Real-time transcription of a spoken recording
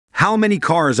How many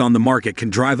cars on the market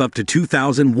can drive up to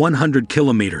 2,100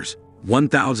 kilometers,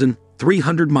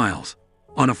 1,300 miles,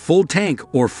 on a full tank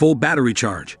or full battery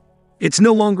charge? It's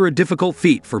no longer a difficult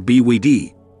feat for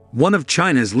BYD, one of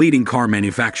China's leading car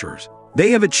manufacturers. They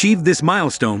have achieved this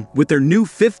milestone with their new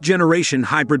fifth-generation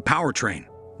hybrid powertrain,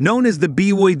 known as the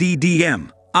BYD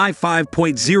DM-i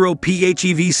 5.0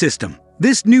 PHEV system.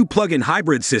 This new plug-in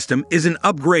hybrid system is an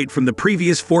upgrade from the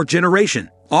previous fourth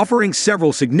generation, offering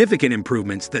several significant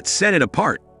improvements that set it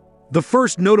apart. The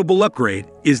first notable upgrade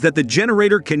is that the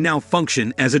generator can now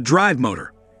function as a drive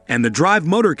motor, and the drive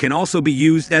motor can also be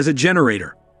used as a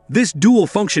generator. This dual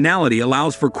functionality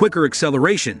allows for quicker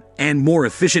acceleration and more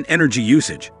efficient energy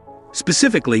usage.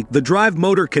 Specifically, the drive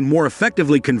motor can more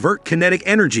effectively convert kinetic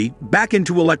energy back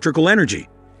into electrical energy,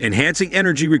 enhancing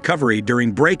energy recovery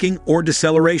during braking or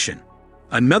deceleration.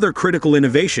 Another critical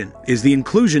innovation is the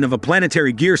inclusion of a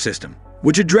planetary gear system,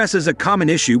 which addresses a common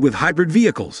issue with hybrid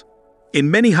vehicles. In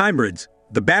many hybrids,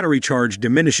 the battery charge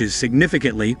diminishes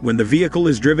significantly when the vehicle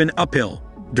is driven uphill,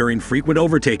 during frequent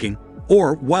overtaking,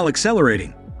 or while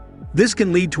accelerating. This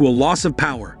can lead to a loss of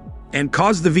power and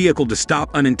cause the vehicle to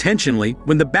stop unintentionally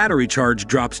when the battery charge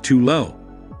drops too low.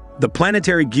 The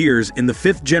planetary gears in the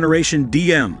fifth-generation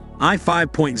DM-i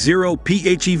 5.0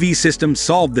 PHEV system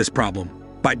solved this problem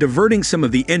by diverting some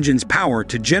of the engine's power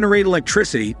to generate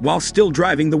electricity while still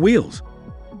driving the wheels.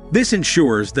 This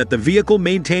ensures that the vehicle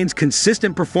maintains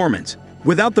consistent performance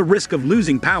without the risk of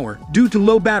losing power due to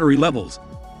low battery levels.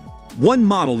 One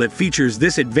model that features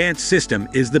this advanced system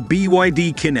is the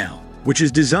BYD Qin L, which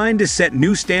is designed to set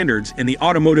new standards in the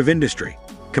automotive industry,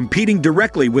 competing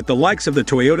directly with the likes of the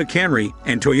Toyota Camry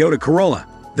and Toyota Corolla.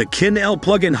 The Qin L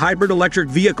plug-in hybrid electric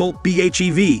vehicle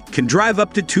 (PHEV) can drive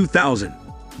up to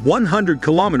 2,100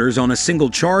 kilometers on a single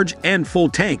charge and full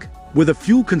tank, with a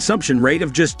fuel consumption rate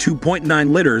of just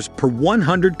 2.9 liters per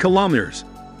 100 kilometers.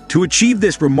 To achieve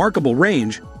this remarkable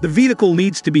range, the vehicle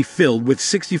needs to be filled with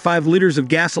 65 liters of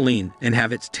gasoline and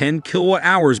have its 10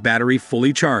 kilowatt-hours battery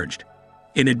fully charged.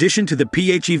 In addition to the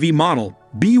PHEV model,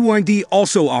 BYD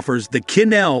also offers the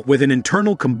Qin L with an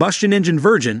internal combustion engine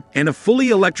version and a fully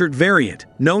electric variant,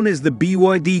 known as the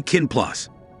BYD Qin Plus.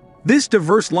 This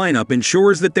diverse lineup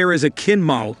ensures that there is a Qin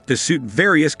model to suit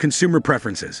various consumer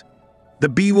preferences. The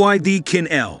BYD Qin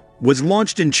L was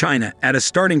launched in China at a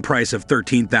starting price of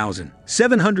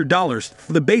 $13,700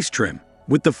 for the base trim,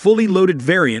 with the fully loaded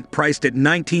variant priced at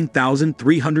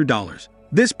 $19,300.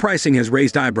 This pricing has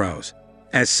raised eyebrows,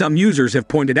 as some users have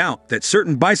pointed out that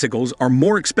certain bicycles are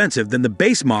more expensive than the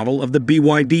base model of the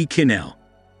BYD Qin L.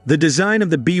 The design of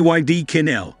the BYD Qin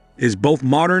L is both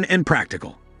modern and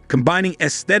practical, combining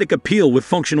aesthetic appeal with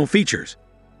functional features.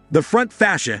 The front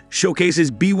fascia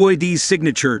showcases BYD's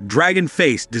signature dragon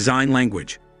face design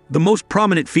language. The most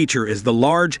prominent feature is the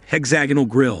large, hexagonal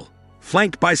grille,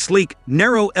 flanked by sleek,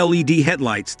 narrow LED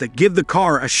headlights that give the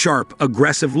car a sharp,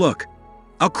 aggressive look.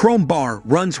 A chrome bar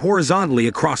runs horizontally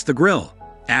across the grille,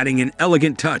 adding an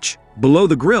elegant touch. Below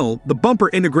the grille, the bumper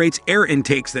integrates air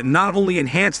intakes that not only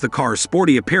enhance the car's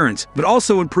sporty appearance, but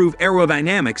also improve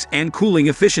aerodynamics and cooling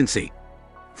efficiency.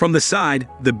 From the side,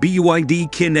 the BYD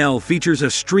Qin L features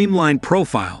a streamlined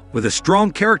profile with a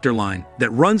strong character line that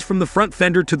runs from the front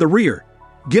fender to the rear,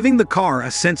 giving the car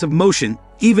a sense of motion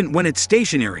even when it's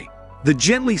stationary. The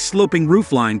gently sloping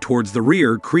roofline towards the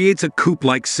rear creates a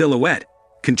coupe-like silhouette,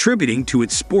 contributing to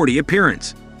its sporty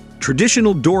appearance.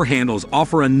 Traditional door handles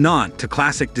offer a nod to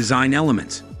classic design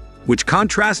elements, which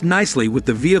contrast nicely with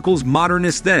the vehicle's modern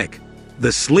aesthetic.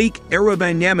 The sleek,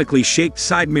 aerodynamically shaped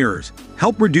side mirrors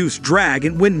help reduce drag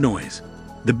and wind noise.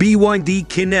 The BYD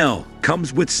Qin L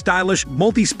comes with stylish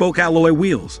multi-spoke alloy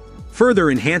wheels, further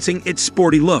enhancing its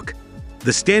sporty look.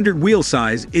 The standard wheel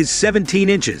size is 17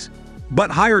 inches,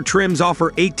 but higher trims offer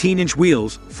 18-inch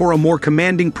wheels for a more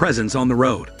commanding presence on the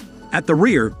road. At the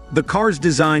rear, the car's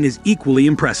design is equally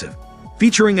impressive,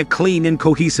 featuring a clean and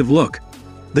cohesive look.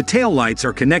 The taillights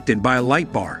are connected by a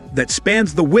light bar that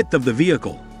spans the width of the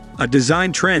vehicle, a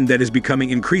design trend that is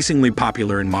becoming increasingly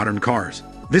popular in modern cars.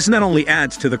 This not only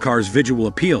adds to the car's visual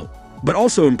appeal, but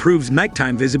also improves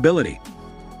nighttime visibility.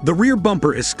 The rear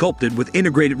bumper is sculpted with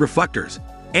integrated reflectors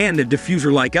and a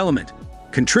diffuser-like element,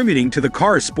 contributing to the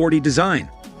car's sporty design.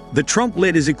 The trunk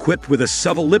lid is equipped with a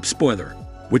subtle lip spoiler,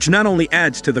 which not only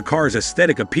adds to the car's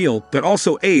aesthetic appeal but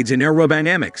also aids in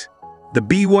aerodynamics. The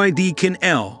BYD Qin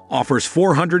L offers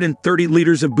 430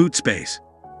 liters of boot space,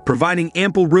 providing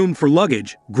ample room for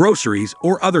luggage, groceries,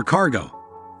 or other cargo.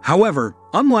 However,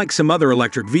 unlike some other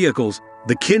electric vehicles,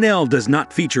 the Qin L does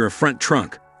not feature a front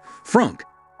trunk,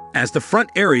 as the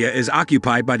front area is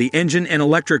occupied by the engine and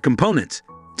electric components,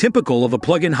 typical of a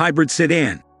plug-in hybrid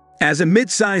sedan. As a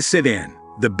mid-size sedan,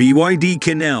 The BYD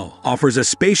Qin L offers a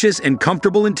spacious and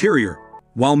comfortable interior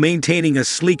while maintaining a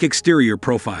sleek exterior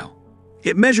profile.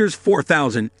 It measures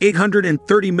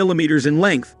 4,830 millimeters in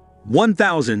length,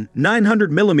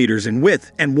 1,900 millimeters in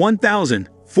width, and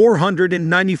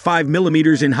 1,495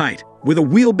 millimeters in height, with a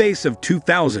wheelbase of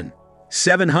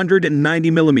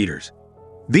 2,790 millimeters.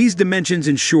 These dimensions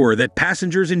ensure that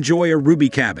passengers enjoy a roomy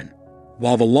cabin,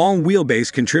 while the long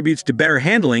wheelbase contributes to better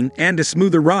handling and a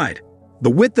smoother ride. The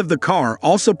width of the car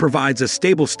also provides a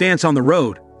stable stance on the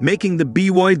road, making the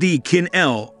BYD Qin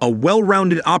L a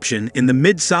well-rounded option in the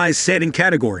mid-size sedan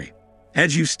category.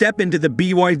 As you step into the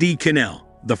BYD Qin L,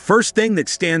 the first thing that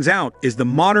stands out is the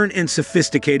modern and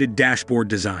sophisticated dashboard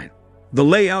design. The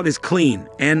layout is clean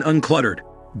and uncluttered,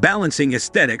 balancing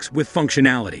aesthetics with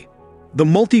functionality. The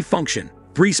multi-function,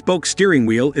 3-spoke steering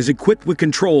wheel is equipped with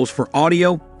controls for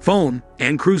audio, phone,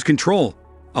 and cruise control,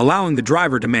 allowing the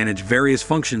driver to manage various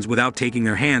functions without taking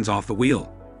their hands off the wheel.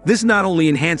 This not only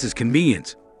enhances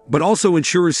convenience, but also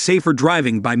ensures safer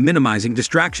driving by minimizing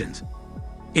distractions.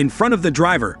 In front of the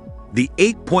driver, the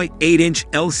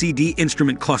 8.8-inch LCD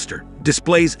instrument cluster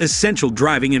displays essential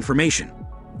driving information.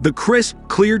 The crisp,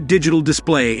 clear digital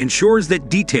display ensures that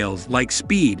details like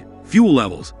speed, fuel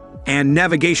levels, and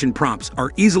navigation prompts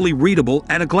are easily readable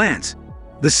at a glance.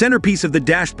 The centerpiece of the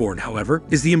dashboard, however,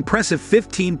 is the impressive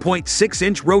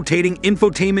 15.6-inch rotating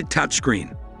infotainment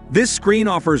touchscreen. This screen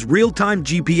offers real-time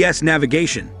GPS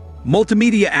navigation,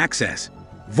 multimedia access,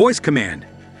 voice command,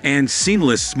 and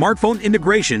seamless smartphone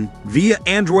integration via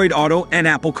Android Auto and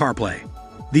Apple CarPlay.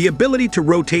 The ability to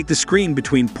rotate the screen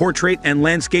between portrait and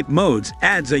landscape modes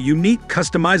adds a unique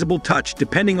customizable touch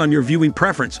depending on your viewing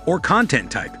preference or content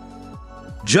type.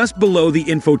 Just below the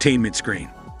infotainment screen,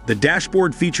 the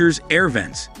dashboard features air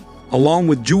vents, along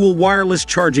with dual wireless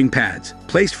charging pads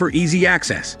placed for easy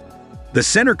access. The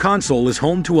center console is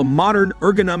home to a modern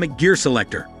ergonomic gear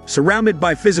selector, surrounded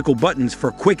by physical buttons for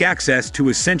quick access to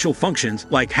essential functions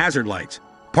like hazard lights,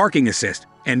 parking assist,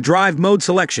 and drive mode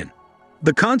selection.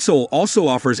 The console also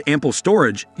offers ample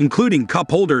storage, including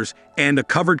cup holders and a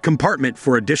covered compartment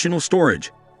for additional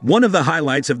storage. One of the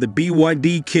highlights of the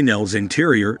BYD Qin L's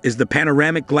interior is the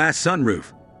panoramic glass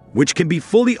sunroof, which can be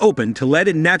fully opened to let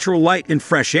in natural light and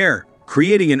fresh air,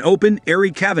 creating an open, airy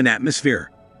cabin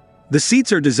atmosphere. The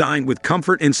seats are designed with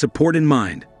comfort and support in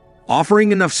mind,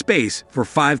 offering enough space for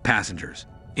 5 passengers,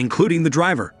 including the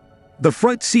driver. The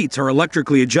front seats are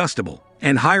electrically adjustable,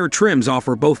 and higher trims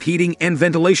offer both heating and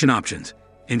ventilation options,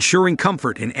 ensuring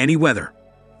comfort in any weather.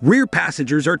 Rear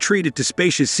passengers are treated to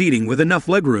spacious seating with enough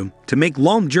legroom to make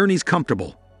long journeys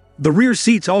comfortable. The rear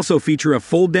seats also feature a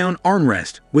fold-down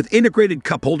armrest with integrated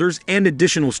cup holders and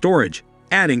additional storage,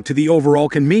 adding to the overall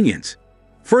convenience.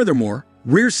 Furthermore,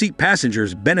 rear seat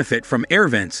passengers benefit from air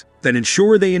vents that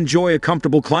ensure they enjoy a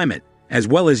comfortable climate, as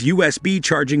well as USB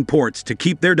charging ports to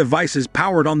keep their devices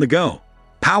powered on the go.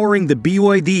 Powering the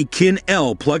BYD Qin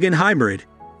L plug-in hybrid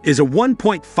is a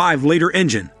 1.5-liter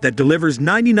engine that delivers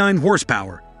 99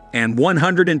 horsepower and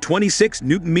 126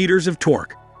 Newton-meters of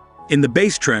torque. In the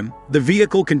base trim, the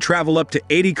vehicle can travel up to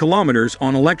 80 kilometers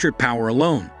on electric power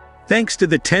alone, thanks to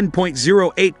the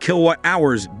 10.08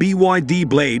 kilowatt-hours BYD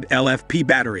Blade LFP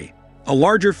battery. A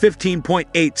larger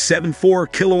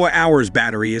 15.874 kilowatt-hours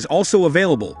battery is also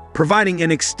available, providing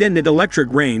an extended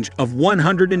electric range of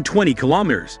 120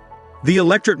 kilometers. The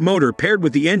electric motor paired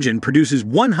with the engine produces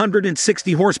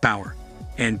 160 horsepower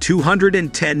and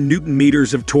 210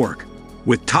 Newton-meters of torque,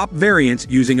 with top variants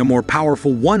using a more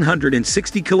powerful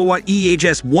 160 kilowatt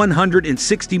EHS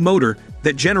 160 motor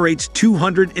that generates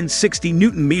 260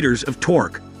 Newton-meters of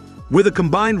torque. With a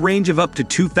combined range of up to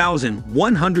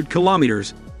 2,100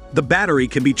 kilometers, the battery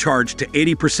can be charged to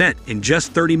 80% in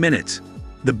just 30 minutes.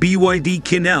 The BYD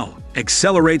Qin L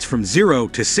accelerates from 0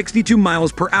 to 62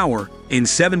 miles per hour in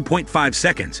 7.5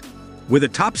 seconds, with a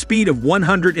top speed of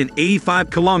 185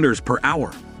 kilometers per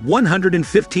hour,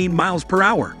 115 miles per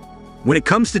hour. When it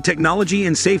comes to technology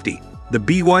and safety, the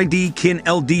BYD Qin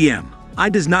L DM-i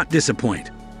does not disappoint.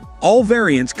 All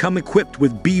variants come equipped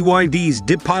with BYD's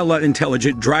D-Pilot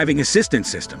intelligent driving assistance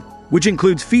system, which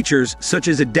includes features such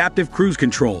as adaptive cruise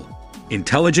control,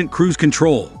 intelligent cruise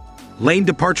control, lane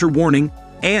departure warning,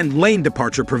 and lane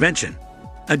departure prevention.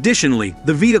 Additionally,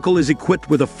 the vehicle is equipped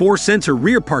with a 4-sensor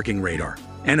rear parking radar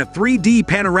and a 3D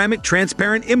panoramic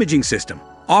transparent imaging system,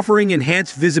 offering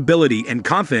enhanced visibility and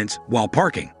confidence while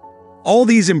parking. All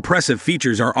these impressive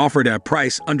features are offered at a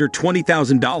price under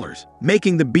 $20,000,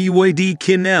 making the BYD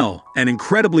Qin L an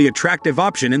incredibly attractive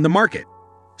option in the market.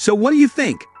 So what do you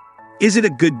think? Is it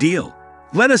a good deal?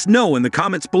 Let us know in the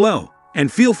comments below,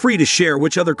 and feel free to share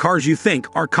which other cars you think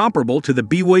are comparable to the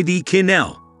BYD Qin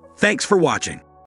L. Thanks for watching.